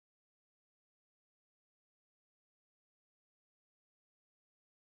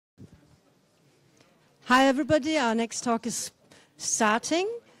Hi, everybody. Our next talk is starting.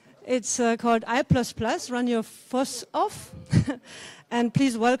 It's called I++, Run Your FOSS Off. And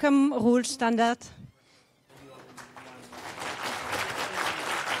please welcome Roel Standaert.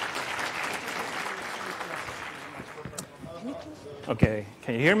 Okay,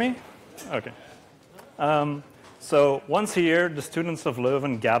 can you hear me? Okay. So once a year, the students of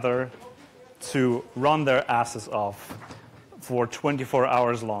Leuven gather to run their asses off for 24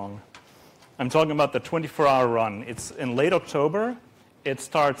 hours long. I'm talking about the 24-hour run. It's in late October. It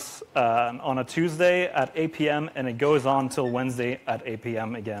starts on a Tuesday at 8 p.m. and it goes on till Wednesday at 8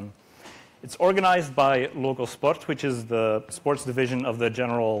 p.m. again. It's organized by Local Sport, which is the sports division of the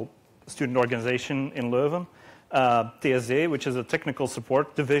general student organization in Leuven. TSD, which is a technical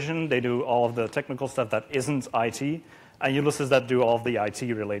support division. They do all of the technical stuff that isn't IT. And Ulysses that do all of the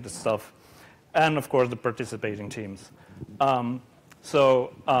IT-related stuff. And, of course, the participating teams.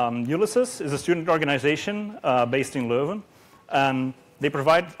 Ulysses is a student organization based in Leuven, and they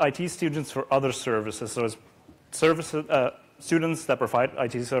provide IT students for other services. So it's students that provide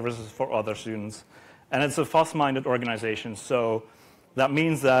IT services for other students. And it's a FOSS-minded organization. So that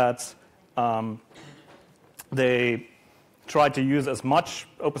means that they try to use as much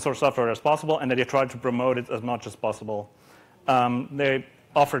open source software as possible, and that they try to promote it as much as possible. They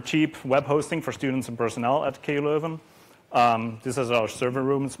offer cheap web hosting for students and personnel at KU Leuven. This is our server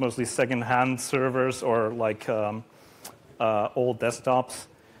room. It's mostly second-hand servers or like old desktops.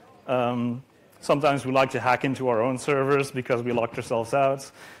 Sometimes we like to hack into our own servers because we locked ourselves out.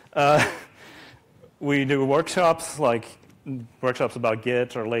 We do workshops, like workshops about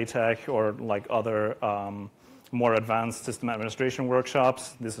Git or LaTeX or like other more advanced system administration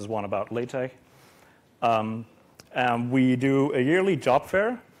workshops. This is one about LaTeX. And we do a yearly job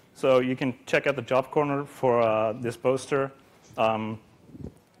fair. So you can check out the job corner for this poster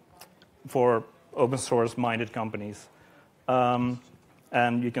for open source minded companies. And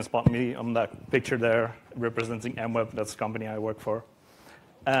you can spot me on that picture there representing MWeb. That's the company I work for.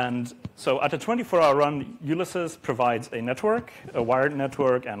 And so at the 24-hour run, Ulysses provides a network, a wired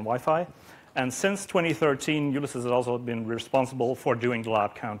network, and Wi-Fi. And since 2013, Ulysses has also been responsible for doing the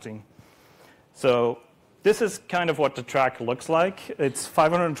lab counting. So this is kind of what the track looks like. It's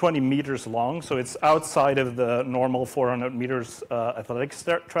 520 meters long, so it's outside of the normal 400 meters athletics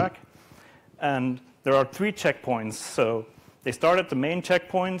track. And there are 3 checkpoints. So they start at the main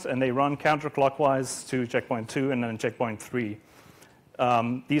checkpoint, and they run counterclockwise to checkpoint 2 and then checkpoint 3.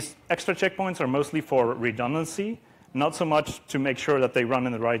 These extra checkpoints are mostly for redundancy, not so much to make sure that they run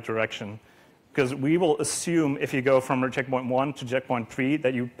in the right direction. Because we will assume if you go from checkpoint 1 to checkpoint 3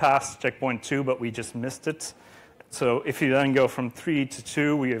 that you passed checkpoint 2, but we just missed it. So if you then go from 3 to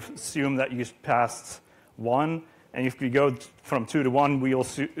 2, we assume that you passed 1. And if you go from 2 to 1, we'll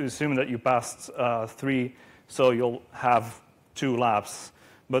assume that you passed 3, so you'll have 2 laps.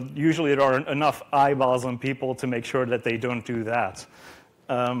 But usually there are enough eyeballs on people to make sure that they don't do that.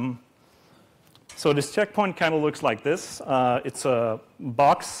 So this checkpoint kind of looks like this. It's a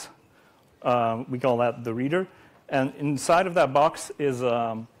box. We call that the reader. And inside of that box is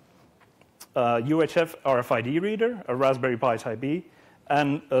a UHF RFID reader, a Raspberry Pi Type B,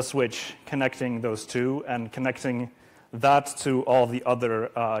 and a switch connecting those two and connecting that to all the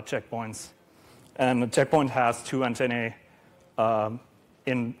other checkpoints. And the checkpoint has 2 antennae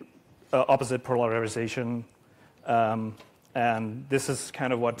in opposite polarization. And this is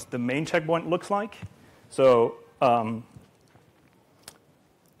kind of what the main checkpoint looks like. So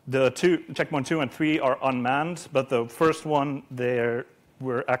the checkpoint 2 and 3 are unmanned, but the first one, we're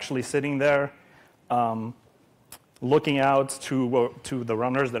actually sitting there looking out to the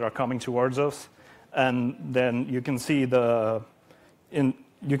runners that are coming towards us. And then you can see tinily,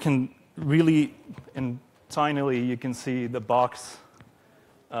 you can see the box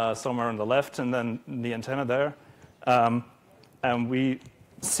somewhere on the left, and then the antenna there. And we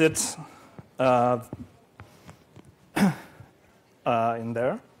sit in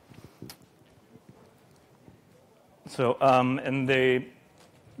there. So,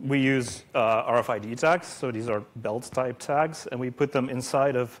 we use RFID tags. So these are belt-type tags, and we put them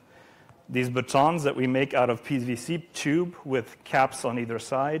inside of these batons that we make out of PVC tube with caps on either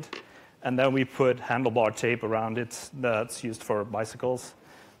side. And then we put handlebar tape around it that's used for bicycles.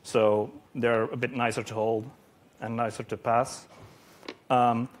 So they're a bit nicer to hold and nicer to pass.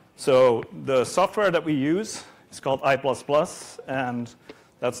 So the software that we use is called I++, and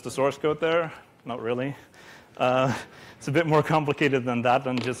that's the source code there. Not really. It's a bit more complicated than that,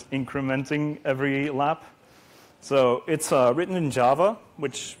 than just incrementing every lap. So it's written in Java,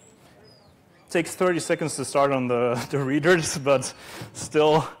 which takes 30 seconds to start on the readers, but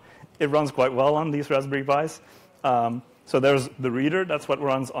still it runs quite well on these Raspberry Pis. So there's the reader, that's what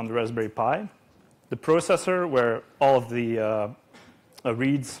runs on the Raspberry Pi. The processor, where all of the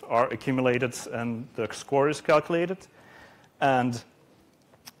reads are accumulated and the score is calculated. And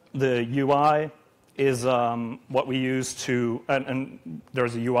the UI is what we use to, and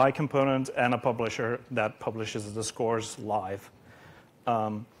there's a UI component and a publisher that publishes the scores live.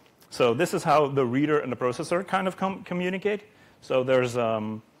 So this is how the reader and the processor kind of communicate. So there's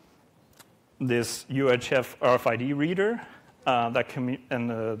this UHF RFID reader and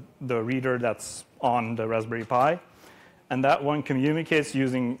the reader that's on the Raspberry Pi. And that one communicates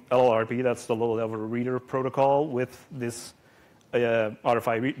using LLRP, that's the low-level reader protocol, with this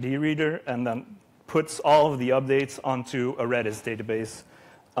RFID reader, and then puts all of the updates onto a Redis database.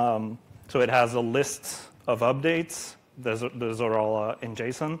 So it has a list of updates. Those are all in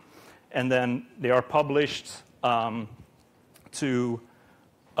JSON. And then they are published and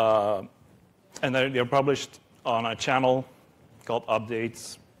then they're published on a channel called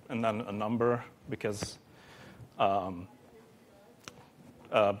updates, and then a number, because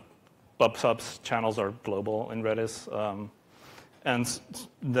pub/subs channels are global in Redis. And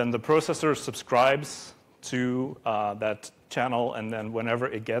then the processor subscribes to that channel, and then whenever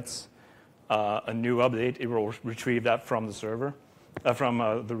it gets a new update, it will retrieve that from the server,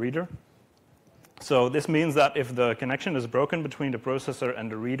 from the reader. So this means that if the connection is broken between the processor and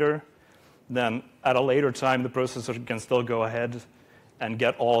the reader, then at a later time, the processor can still go ahead and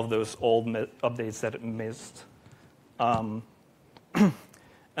get all of those old updates that it missed. And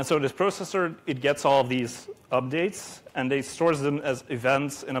so this processor, it gets all of these updates, and it stores them as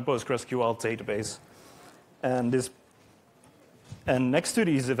events in a PostgreSQL database. And next to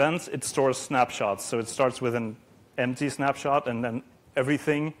these events, it stores snapshots. So it starts with an empty snapshot, and then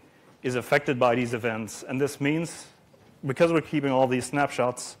everything is affected by these events. And this means, because we're keeping all these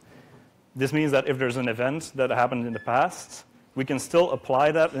snapshots, this means that if there's an event that happened in the past, we can still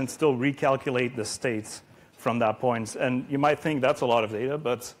apply that and still recalculate the states from that point. And you might think that's a lot of data,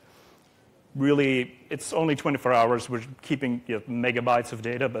 but really, it's only 24 hours. We're keeping megabytes of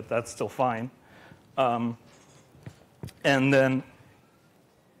data, but that's still fine. And then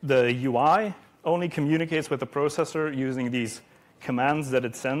the UI only communicates with the processor using these commands that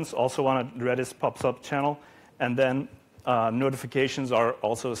it sends, also on a Redis pub/sub channel. And then notifications are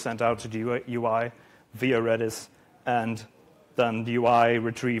also sent out to the UI via Redis. And then the UI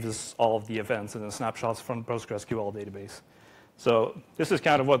retrieves all of the events and the snapshots from the PostgreSQL database. So this is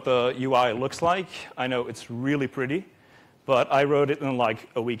kind of what the UI looks like. I know it's really pretty, but I wrote it in like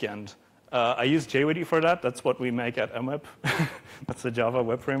a weekend. I use JWT for that. That's what we make at MWeb. That's the Java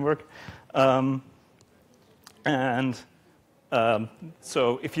web framework. So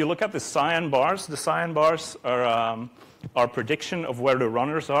if you look at the cyan bars are our prediction of where the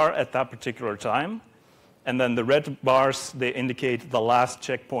runners are at that particular time. And then the red bars, they indicate the last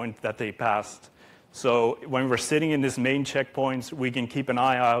checkpoint that they passed. So when we're sitting in this main checkpoint, we can keep an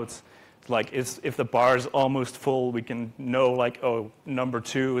eye out. Like if the bar is almost full, we can know like, oh, number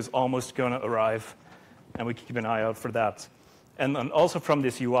 2 is almost going to arrive. And we keep an eye out for that. And then also from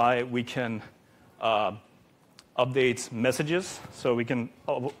this UI, we can update messages. So we can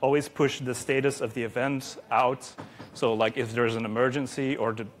always push the status of the event out. So like if there's an emergency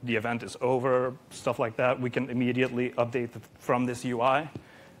or the event is over, stuff like that, we can immediately update it from this UI.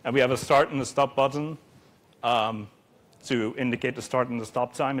 And we have a start and a stop button to indicate the start and the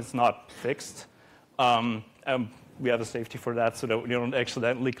stop time. It's not fixed. And we have a safety for that so that you don't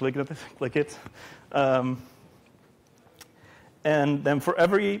accidentally click it. And then for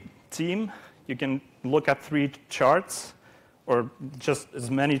every team, you can look at 3 charts, or just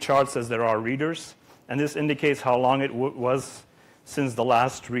as many charts as there are readers. And this indicates how long it was since the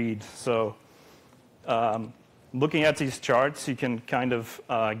last read. So looking at these charts, you can kind of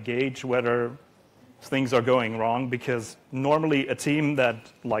gauge whether things are going wrong, because normally a team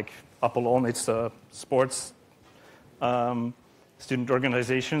that, like Apollon, it's a sports student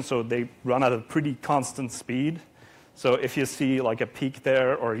organization, so they run at a pretty constant speed. So if you see like a peak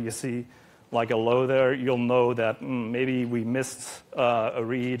there or you see like a low there, you'll know that maybe we missed a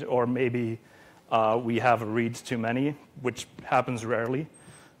read, or maybe we have a read too many, which happens rarely,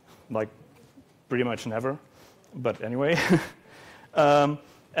 like pretty much never. But anyway.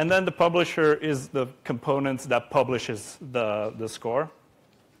 And then the publisher is the component that publishes the score.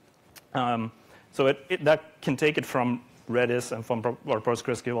 So that can take it from Redis and from our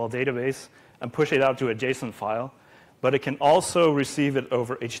PostgreSQL database and push it out to a JSON file. But it can also receive it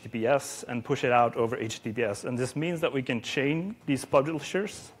over HTTPS and push it out over HTTPS. And this means that we can chain these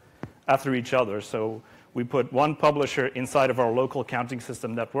publishers after each other. So We put one publisher inside of our local counting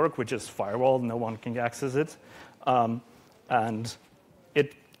system network, which is firewalled. No one can access it. And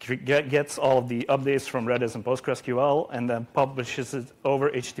it gets all of the updates from Redis and PostgreSQL and then publishes it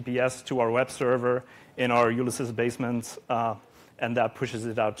over HTTPS to our web server in our Ulysses basement, and that pushes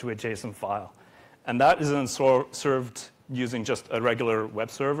it out to a JSON file. And that is then served using just a regular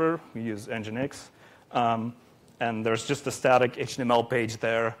web server. We use Nginx. And there's just a static HTML page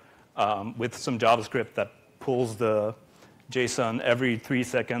there with some JavaScript that pulls the JSON every 3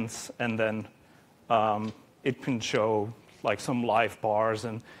 seconds, and then it can show like some live bars.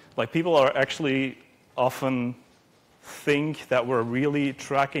 And like people are actually often think that we're really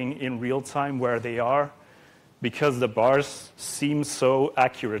tracking in real time where they are because the bars seem so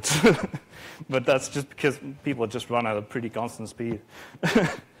accurate. But that's just because people just run at a pretty constant speed.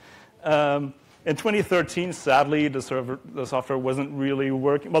 In 2013, sadly, the software wasn't really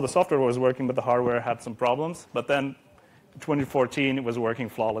working. Well, the software was working, but the hardware had some problems. But then in 2014, it was working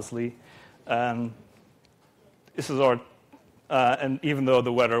flawlessly. This is our, and even though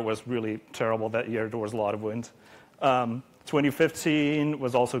the weather was really terrible that year, there was a lot of wind. 2015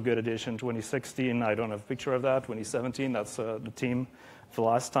 was also a good addition. 2016, I don't have a picture of that. 2017, that's the team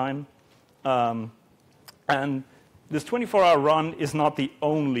for last time. And this 24-hour run is not the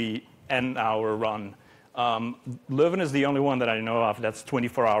only N-hour run. Leuven is the only one that I know of that's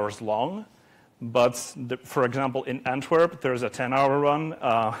 24 hours long. But for example, in Antwerp, there's a 10-hour run,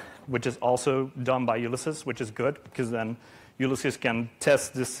 which is also done by Ulysses, which is good because then Ulysses can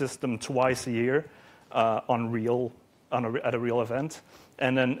test this system twice a year at a real event.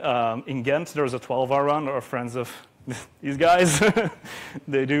 And then in Ghent, there's a 12-hour run. Our friends of these guys,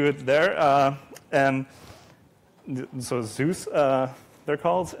 they do it there. And so Zeus, they're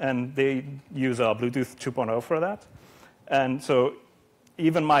called, and they use Bluetooth 2.0 for that. And so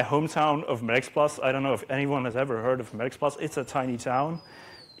even my hometown of Merksplas, I don't know if anyone has ever heard of Merksplas. It's a tiny town.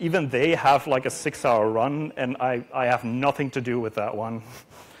 Even they have like a 6-hour run, and I have nothing to do with that one.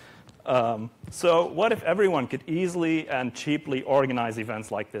 So what if everyone could easily and cheaply organize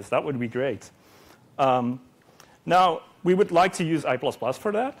events like this? That would be great. Now, we would like to use I++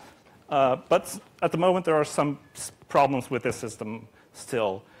 for that, but at the moment there are some problems with this system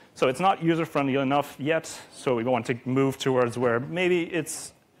still. So it's not user-friendly enough yet, so we want to move towards where maybe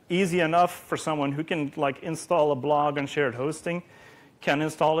it's easy enough for someone who can like install a blog on shared hosting can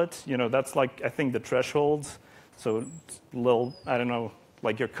install it. You know, that's like, I think, the thresholds. So little, I don't know,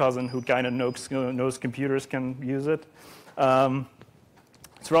 like your cousin who kind of knows computers can use it.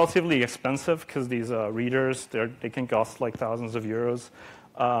 It's relatively expensive because these readers, they can cost like thousands of euros.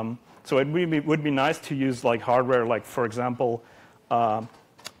 So it would be nice to use like hardware, like for example,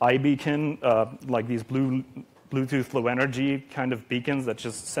 iBeacon, like these Bluetooth low energy kind of beacons that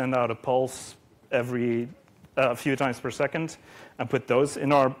just send out a pulse every few times per second, and put those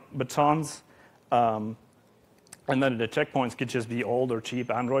in our batons. And then the checkpoints could just be old or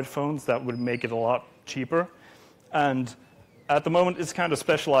cheap Android phones. That would make it a lot cheaper. And at the moment, it's kind of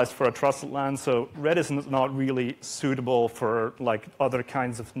specialized for a trusted LAN, so Redis is not really suitable for like other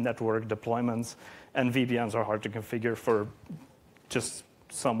kinds of network deployments, and VPNs are hard to configure for just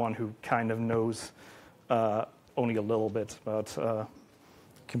someone who kind of knows only a little bit about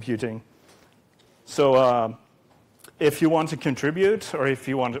computing. So if you want to contribute, or if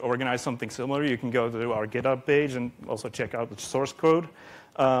you want to organize something similar, you can go to our GitHub page and also check out the source code.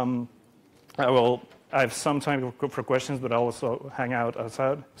 I have some time for questions, but I'll also hang out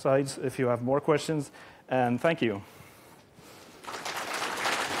outside if you have more questions. And thank you.